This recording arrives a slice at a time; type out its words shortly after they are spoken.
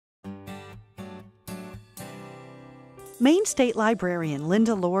Maine State Librarian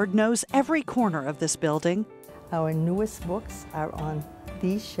Linda Lord knows every corner of this building. Our newest books are on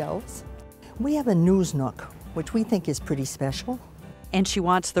these shelves. We have a news nook, which we think is pretty special. And she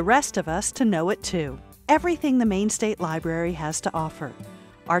wants the rest of us to know it too. Everything the Maine State Library has to offer.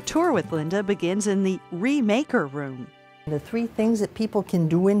 Our tour with Linda begins in the Remaker Room. The three things that people can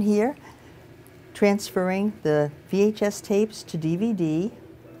do in here: transferring the VHS tapes to DVD,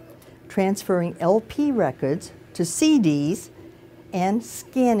 transferring LP records to CDs, and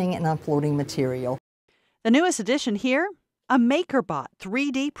scanning and uploading material. The newest addition here, a MakerBot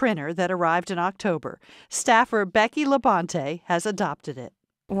 3D printer that arrived in October. Staffer Becky Labonte has adopted it.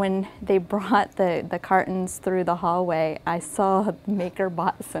 When they brought the cartons through the hallway, I saw a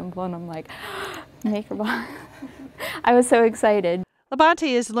MakerBot symbol and I'm like, MakerBot. I was so excited. Labonte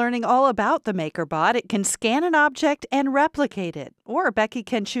is learning all about the MakerBot. It can scan an object and replicate it. Or Becky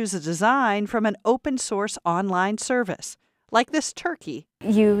can choose a design from an open source online service, like this turkey.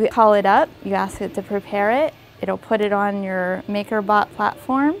 You call it up, you ask it to prepare it, it'll put it on your MakerBot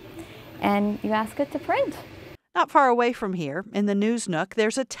platform, and you ask it to print. Not far away from here, in the News Nook,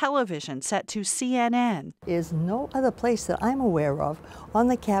 there's a television set to CNN. There's no other place that I'm aware of on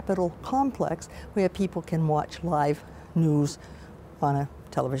the Capitol complex where people can watch live news on a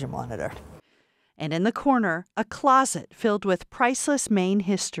television monitor. And in the corner, a closet filled with priceless Maine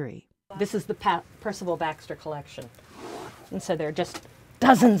history. This is the Percival Baxter collection. And so there are just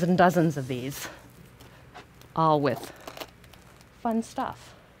dozens and dozens of these, all with fun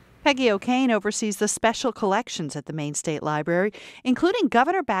stuff. Peggy O'Kane oversees the special collections at the Maine State Library, including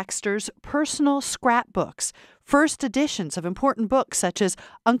Governor Baxter's personal scrapbooks, first editions of important books such as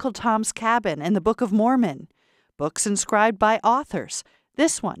Uncle Tom's Cabin and the Book of Mormon, books inscribed by authors,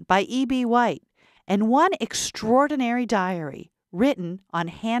 this one by E.B. White, and one extraordinary diary written on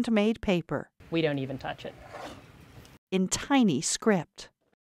handmade paper. We don't even touch it. In tiny script.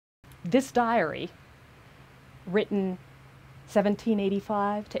 This diary, written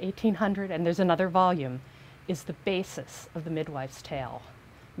 1785 to 1800, and there's another volume, is the basis of the Midwife's Tale.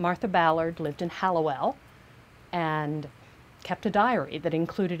 Martha Ballard lived in Hallowell and kept a diary that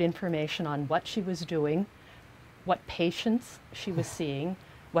included information on what she was doing, what patients she was seeing,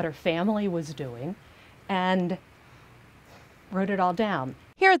 what her family was doing, and wrote it all down.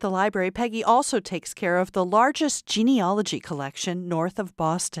 Here at the library, Peggy also takes care of the largest genealogy collection north of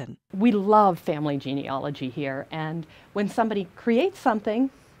Boston. We love family genealogy here, and when somebody creates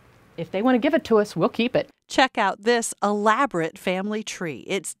something, if they want to give it to us, we'll keep it. Check out this elaborate family tree.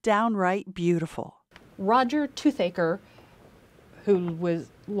 It's downright beautiful. Roger Toothaker, who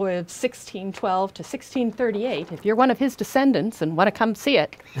lived 1612 to 1638, if you're one of his descendants and want to come see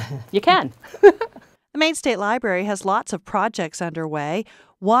it, you can. The Maine State Library has lots of projects underway.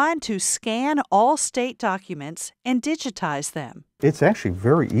 One to scan all state documents and digitize them. It's actually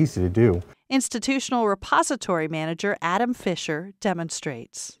very easy to do. Institutional Repository Manager Adam Fisher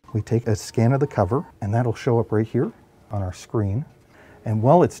demonstrates. We take a scan of the cover, and that'll show up right here on our screen. And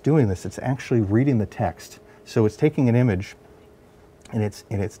while it's doing this, it's actually reading the text. So it's taking an image, and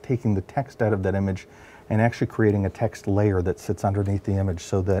it's taking the text out of that image and actually creating a text layer that sits underneath the image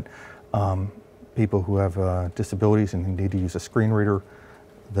so that people who have disabilities and need to use a screen reader,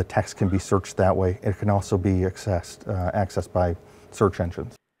 the text can be searched that way. It can also be accessed by search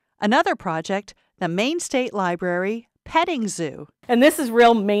engines. Another project, the Maine State Library Petting Zoo. And this is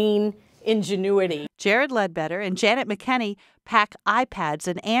real Maine ingenuity. Jared Ledbetter and Janet McKenney pack iPads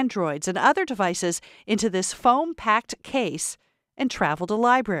and Androids and other devices into this foam-packed case and travel to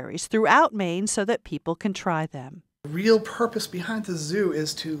libraries throughout Maine so that people can try them. The real purpose behind the zoo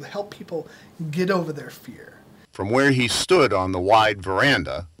is to help people get over their fear. From where he stood on the wide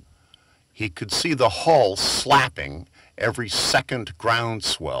veranda, he could see the hull slapping every second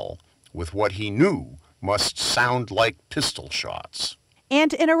groundswell with what he knew must sound like pistol shots.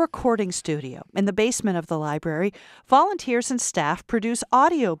 And in a recording studio in the basement of the library, volunteers and staff produce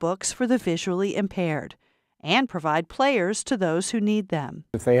audiobooks for the visually impaired and provide players to those who need them.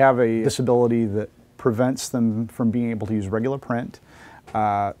 If they have a disability that prevents them from being able to use regular print,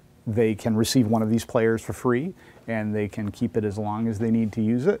 they can receive one of these players for free, and they can keep it as long as they need to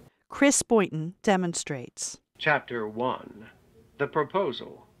use it. Chris Boynton demonstrates. Chapter 1. The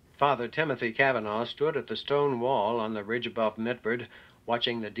Proposal. Father Timothy Cavanaugh stood at the stone wall on the ridge above Mitford,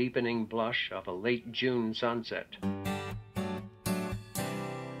 watching the deepening blush of a late June sunset.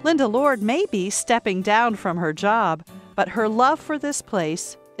 Linda Lord may be stepping down from her job, but her love for this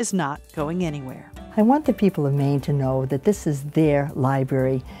place is not going anywhere. I want the people of Maine to know that this is their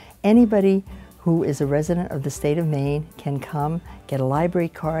library. Anybody who is a resident of the state of Maine can come, get a library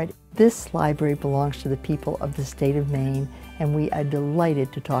card. This library belongs to the people of the state of Maine, and we are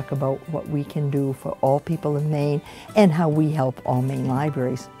delighted to talk about what we can do for all people in Maine and how we help all Maine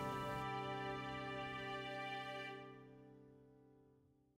libraries.